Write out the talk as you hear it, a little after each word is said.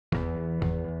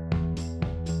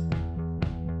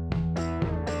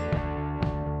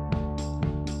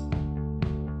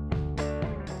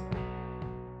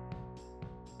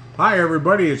Hi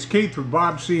everybody, it's Keith with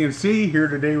Bob CNC here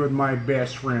today with my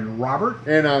best friend Robert.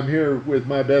 And I'm here with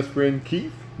my best friend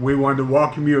Keith. We wanted to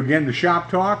welcome you again to Shop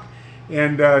Talk,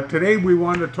 and today we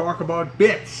wanted to talk about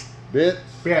bits. Bits?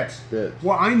 Bits. Bits.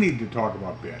 Well, I need to talk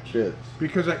about bits. Bits.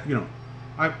 Because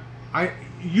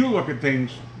you look at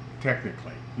things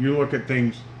technically. You look at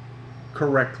things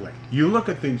correctly. You look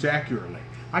at things accurately.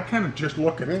 I kind of just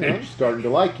look at Man, things. I'm starting to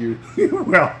like you.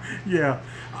 Well, yeah.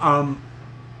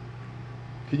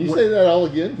 Can you say that all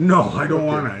again? No, I don't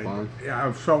want fine. to.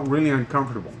 I felt really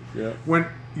uncomfortable. Yeah. When,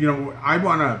 I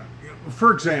want to,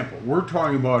 for example, we're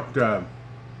talking about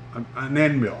an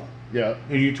end mill. Yeah.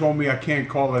 And you told me I can't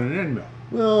call it an end mill.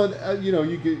 Well,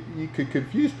 you could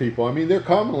confuse people. I mean, they're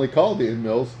commonly called end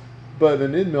mills, but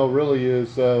an end mill really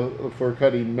is for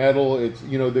cutting metal. It's,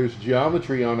 there's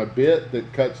geometry on a bit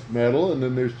that cuts metal, and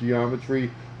then there's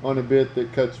geometry on a bit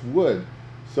that cuts wood.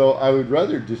 So I would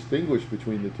rather distinguish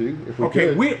between the two. If we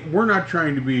Okay, could. we're not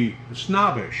trying to be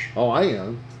snobbish. Oh, I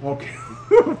am. Okay.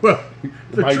 Well,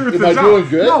 the truth is am I doing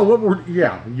good? No,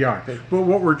 yeah. But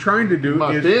what we're trying to do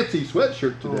My is fancy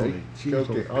sweatshirt today. Holy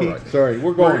Okay, jeez, all right. Sorry,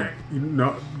 we're going.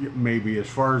 No, maybe as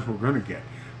far as we're going to get.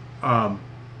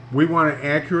 We want to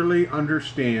accurately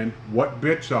understand what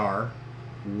bits are,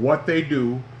 what they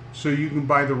do, so you can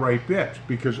buy the right bits.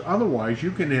 Because otherwise,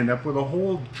 you can end up with a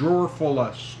whole drawer full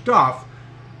of stuff,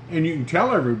 and you can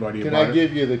tell everybody Can about it. I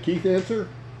give you the Keith answer?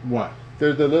 What?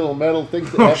 They're the little metal things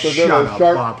that Oh, have the shut little up,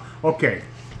 sharp. Bob. Okay,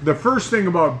 the first thing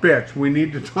about bits we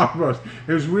need to talk about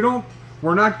is we're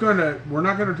not gonna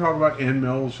talk about end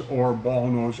mills or ball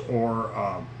nose or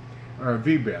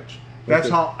V bits. That's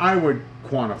Okay. how I would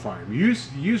quantify them.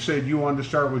 You said you wanted to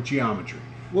start with geometry.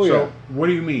 Well, so yeah. what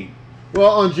do you mean? Well,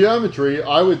 on geometry,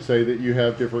 I would say that you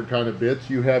have different kind of bits.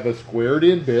 You have a squared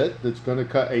in bit that's going to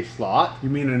cut a slot. You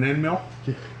mean an end mill?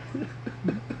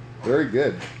 Very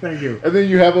good. Thank you. And then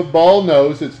you have a ball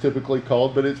nose, it's typically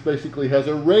called, but it basically has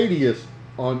a radius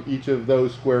on each of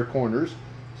those square corners,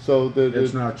 so that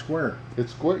It's not square.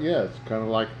 It's square. Yeah, it's kind of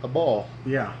like a ball.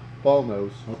 Yeah. Ball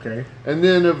nose. Okay. And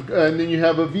then you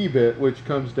have a V bit, which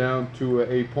comes down to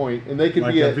a point, and they can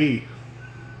Like be a V.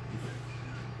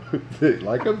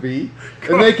 like a V,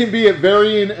 and they can be at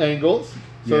varying angles,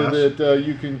 so Yes. that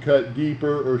you can cut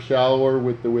deeper or shallower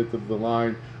with the width of the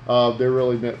line. They're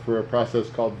really meant for a process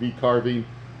called V carving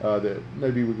that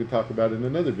maybe we could talk about in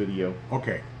another video.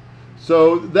 Okay.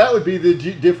 So that would be the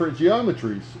different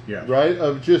geometries, Yes. right,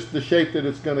 of just the shape that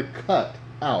it's going to cut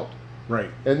out.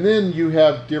 Right. And then you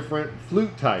have different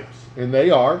flute types, and they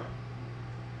are,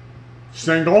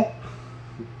 Single.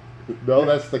 no,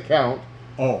 that's the count.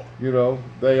 Oh.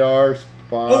 They are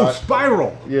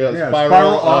Spiral. Yeah,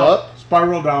 spiral up,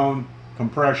 spiral down,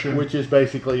 compression. which is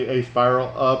basically a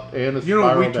spiral up and a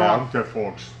spiral we down. talked to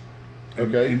folks,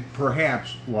 Okay. and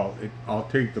perhaps, I'll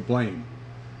take the blame,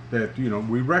 that,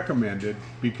 we recommended,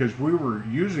 because we were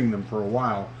using them for a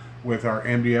while with our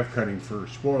MDF cutting for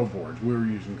spoil boards. We were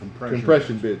using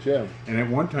compression bits, yeah. And at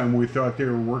one time we thought they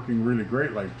were working really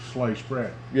great, like sliced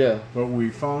bread. Yeah. But we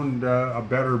found a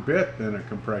better bit than a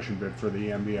compression bit for the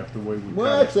MDF, the way we Well,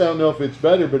 cut actually, I don't know if it's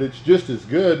better, but it's just as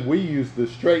good. We use the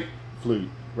straight flute,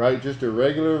 right? Just a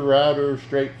regular router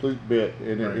straight flute bit,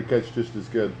 and Right. it cuts just as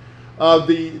good.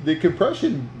 The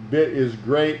compression bit is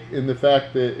great in the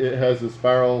fact that it has a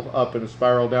spiral up and a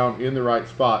spiral down in the right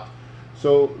spot.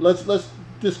 So let's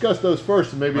discuss those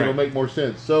first, and maybe Right. it'll make more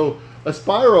sense. So a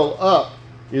spiral up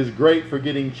is great for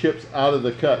getting chips out of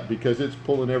the cut because it's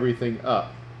pulling everything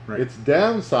up. Right. Its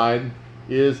downside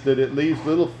is that it leaves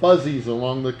little fuzzies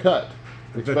along the cut,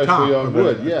 especially on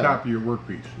wood. The top of your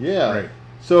workpiece. Yeah. Right.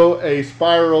 So a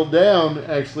spiral down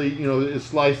actually, is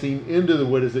slicing into the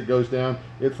wood as it goes down.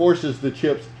 It forces the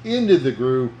chips into the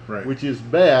groove, Right. which is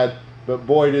bad, but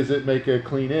boy, does it make a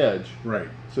clean edge. Right.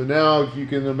 So now if you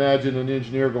can imagine an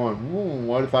engineer going,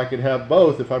 what if I could have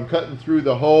both? If I'm cutting through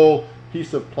the whole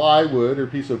piece of plywood or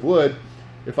piece of wood,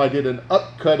 if I did an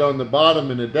up cut on the bottom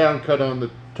and a down cut on the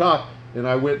top, and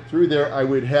I went through there, I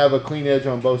would have a clean edge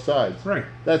on both sides. Right.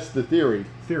 That's the theory.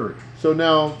 Theory. So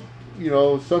now,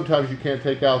 sometimes you can't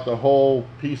take out the whole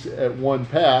piece at one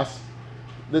pass.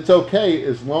 That's okay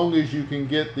as long as you can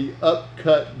get the up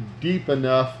cut deep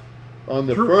enough on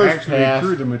the first pass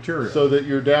through the material, so that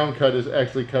your down cut is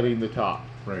actually cutting the top.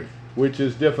 Right. Which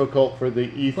is difficult for the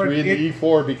E3 But and the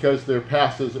E4 because their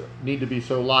passes need to be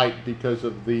so light because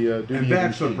of the duty of the And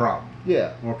that's the machine. problem.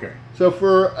 Yeah. Okay. So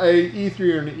for a E3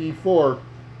 or an E4,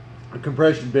 a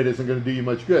compression bit isn't going to do you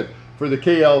much good. For the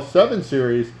KL7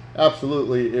 series,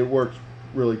 absolutely, it works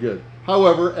really good.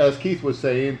 However, as Keith was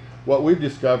saying, what we've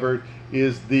discovered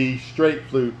is the straight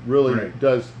flute really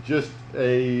does just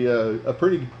a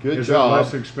pretty good job. Is it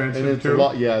less expensive and it's too? A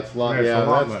lot, yeah, it's a lot.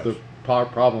 Yeah, that's the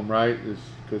problem, right? Is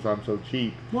because I'm so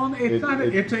cheap. Well,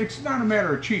 it's not a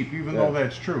matter of cheap, even though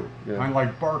that's true. Yeah. I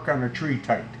like bark on a tree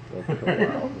tight. Okay,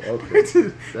 wow. Okay. That's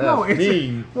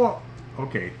mean. Well,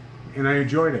 okay, and I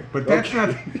enjoyed it, but that's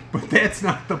not. But that's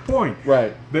not the point.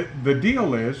 Right. The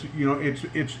deal is,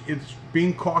 it's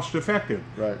being cost effective.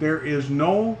 Right. There is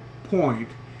no point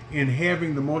in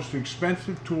having the most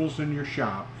expensive tools in your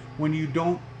shop when you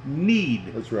don't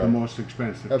need the most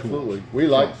expensive tools. Absolutely. We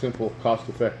like simple,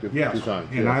 cost-effective design.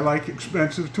 And I like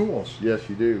expensive tools. Yes,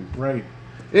 you do. Right.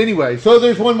 Anyway, so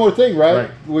there's one more thing, right?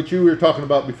 Which you were talking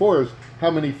about before is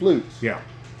how many flutes. Yeah.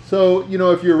 So,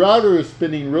 if your router is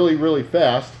spinning really, really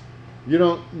fast, you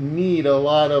don't need a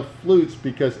lot of flutes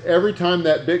because every time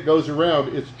that bit goes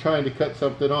around, it's trying to cut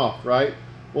something off, right?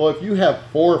 Well, if you have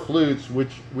 4 flutes,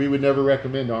 which we would never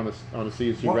recommend on a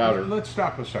CNC router. Let's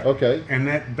stop a second. Okay. And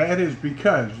that is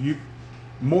because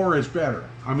more is better.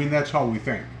 I mean, that's how we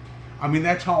think. I mean,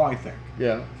 that's how I think.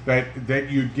 Yeah.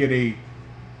 That you'd get a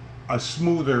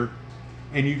smoother,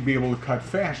 and you'd be able to cut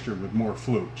faster with more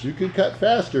flutes. You can cut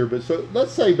faster, but so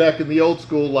let's say back in the old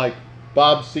school, like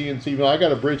Bob's CNC. I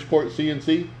got a Bridgeport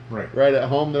CNC right at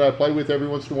home that I play with every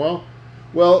once in a while.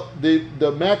 Well,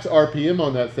 the max RPM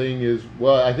on that thing is,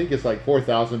 well, I think it's like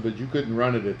 4,000, but you couldn't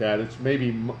run it at that. It's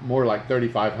maybe more like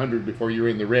 3,500 before you're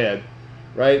in the red,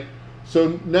 right?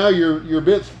 So now your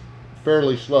bit's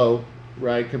fairly slow,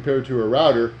 right, compared to a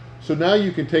router. So now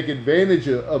you can take advantage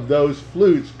of those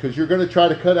flutes because you're going to try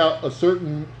to cut out a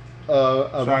certain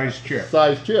size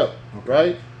chip,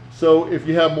 right? So if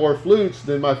you have more flutes,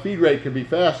 then my feed rate can be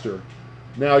faster.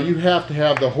 Now you have to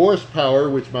have the horsepower,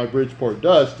 which my Bridgeport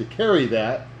does, to carry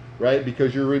that, right?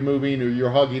 Because you're removing or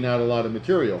you're hogging out a lot of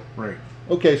material. Right.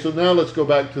 Okay, so now let's go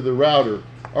back to the router.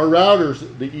 Our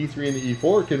routers, the E3 and the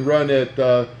E4, can run at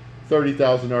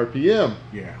 30,000 RPM.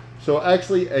 Yeah. So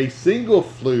actually a single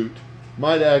flute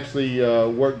might actually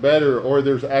work better, or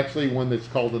there's actually one that's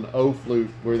called an O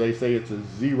flute, where they say it's a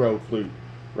 0 flute,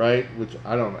 right? Which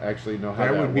I don't actually know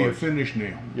how that would works. be a finish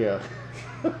nail. Yeah.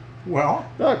 Well,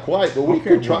 not quite, but we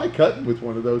could try cutting with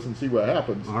one of those and see what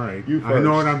happens. All right. You first. I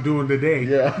know what I'm doing today.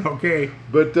 Yeah. Okay.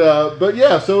 But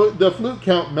yeah, so the flute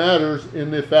count matters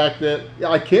in the fact that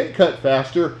I can cut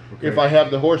faster if I have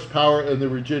the horsepower and the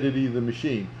rigidity of the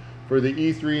machine. For the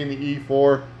E3 and the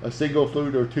E4, a single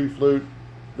flute or 2 flute,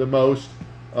 the most.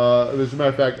 As a matter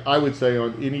of fact, I would say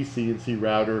on any CNC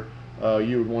router,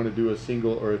 you would want to do a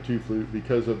single or a 2 flute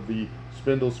because of the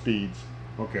spindle speeds.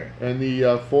 Okay. And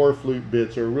the 4 flute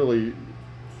bits are really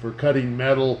for cutting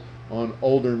metal on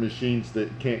older machines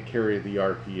that can't carry the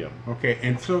RPM. Okay,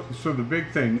 and so the big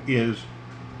thing is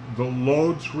the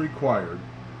loads required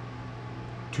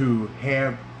to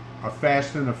have a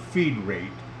fast enough feed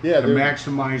rate to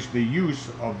maximize the use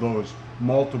of those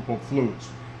multiple flutes.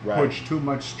 Puts too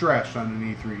much stress on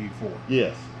an E3, E4.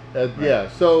 Yes. Yeah.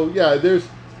 So yeah, there's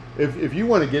if you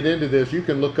want to get into this, you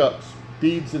can look up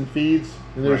speeds and feeds,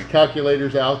 and there's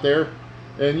calculators out there,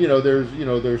 and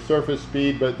there's surface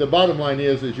speed, but the bottom line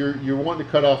is you're wanting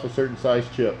to cut off a certain size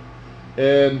chip,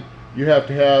 and you have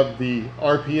to have the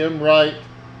RPM right,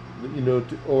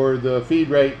 or the feed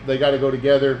rate. They got to go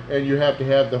together, and you have to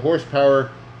have the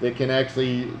horsepower that can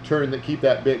actually keep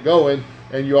that bit going,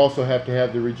 and you also have to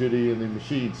have the rigidity in the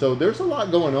machine. So there's a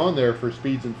lot going on there for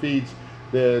speeds and feeds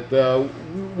that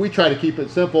we try to keep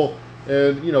it simple,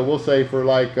 and we'll say for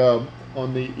like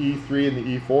on the E3 and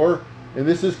the E4, and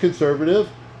this is conservative,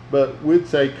 but we'd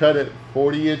say cut it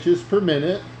 40 inches per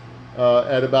minute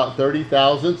at about 30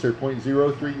 thousandths or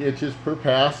 0.03 inches per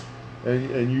pass,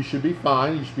 and you should be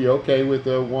fine. You should be okay with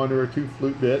a 1 or a 2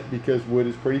 flute bit because wood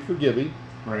is pretty forgiving.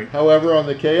 Right. However, on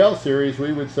the KL series,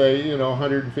 we would say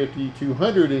 150,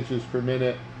 200 inches per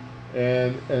minute,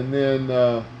 and then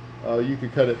you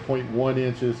could cut it 0.1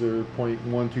 inches or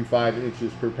 0.125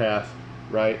 inches per pass.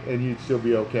 Right, and you'd still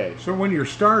be okay. So when you're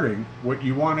starting, what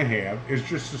you want to have is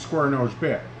just a square nose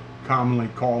bit, commonly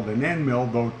called an end mill,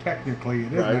 though technically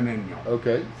it isn't an end mill.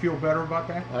 Okay. Feel better about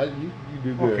that? You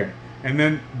do good. Okay. And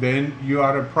then you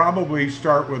ought to probably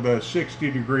start with a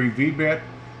 60-degree V bit.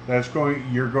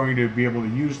 You're going to be able to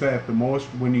use that the most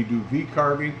when you do V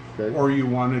carving, or you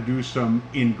want to do some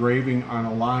engraving on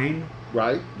a line.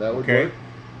 Right, that would work.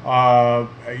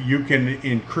 You can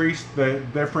increase the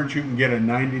difference. You can get a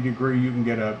 90-degree, you can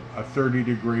get a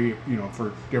 30-degree,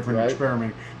 for different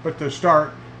experimenting. But to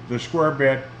start, the square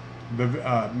bit,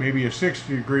 maybe a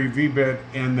 60-degree V bit,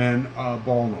 and then a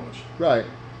ball nose. Right.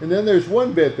 And then there's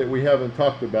one bit that we haven't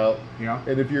talked about. Yeah.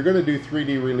 And if you're going to do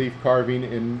 3D relief carving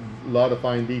and a lot of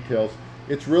fine details,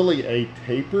 It's really a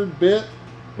tapered bit.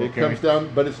 It Okay. comes down,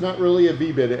 but it's not really a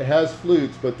V bit. It has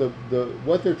flutes, but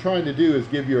what they're trying to do is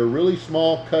give you a really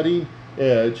small cutting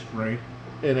edge Right.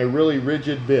 and a really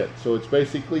rigid bit. So it's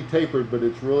basically tapered, but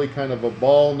it's really kind of a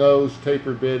ball nose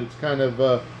tapered bit. It's kind of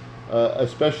a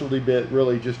specialty bit,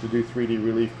 really, just to do 3D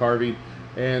relief carving.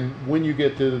 And when you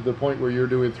get to the point where you're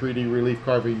doing 3D relief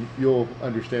carving, you'll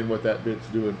understand what that bit's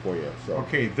doing for you. So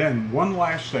Okay, then one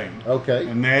last thing. Okay.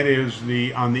 And that is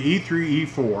on the E3,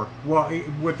 E4, well,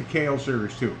 with the KL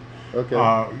series too. Okay.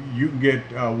 You can get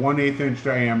 1/8 inch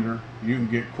diameter. You can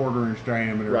get 1/4 inch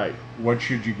diameter. Right. What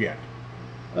should you get?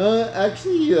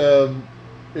 Actually,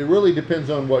 it really depends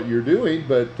on what you're doing,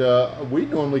 but we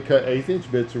normally cut 1/8 inch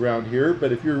bits around here.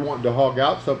 But if you're wanting to hog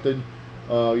out something,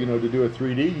 you know, to do a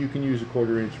 3D, you can use a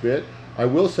 1/4 inch bit. I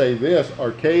will say this,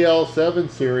 our KL7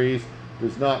 series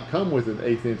does not come with an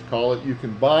 1/8 inch collet. You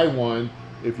can buy one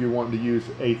if you're wanting to use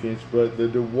 1/8 inch, but the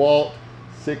DeWalt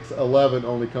 611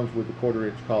 only comes with a 1/4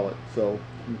 inch collet. So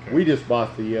Okay. we just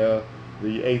bought the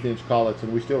 1/8 inch collets,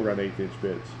 and we still run 1/8 inch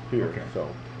bits here. Okay. So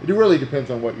it really depends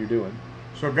on what you're doing.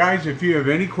 So guys, if you have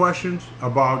any questions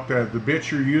about the bits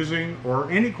you're using,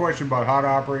 or any question about how to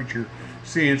operate your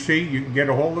CNC, you can get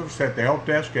a hold of us at the help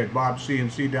desk at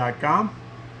bobcnc.com.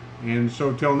 And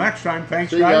so till next time, thanks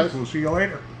See you guys. guys. We'll see you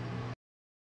later.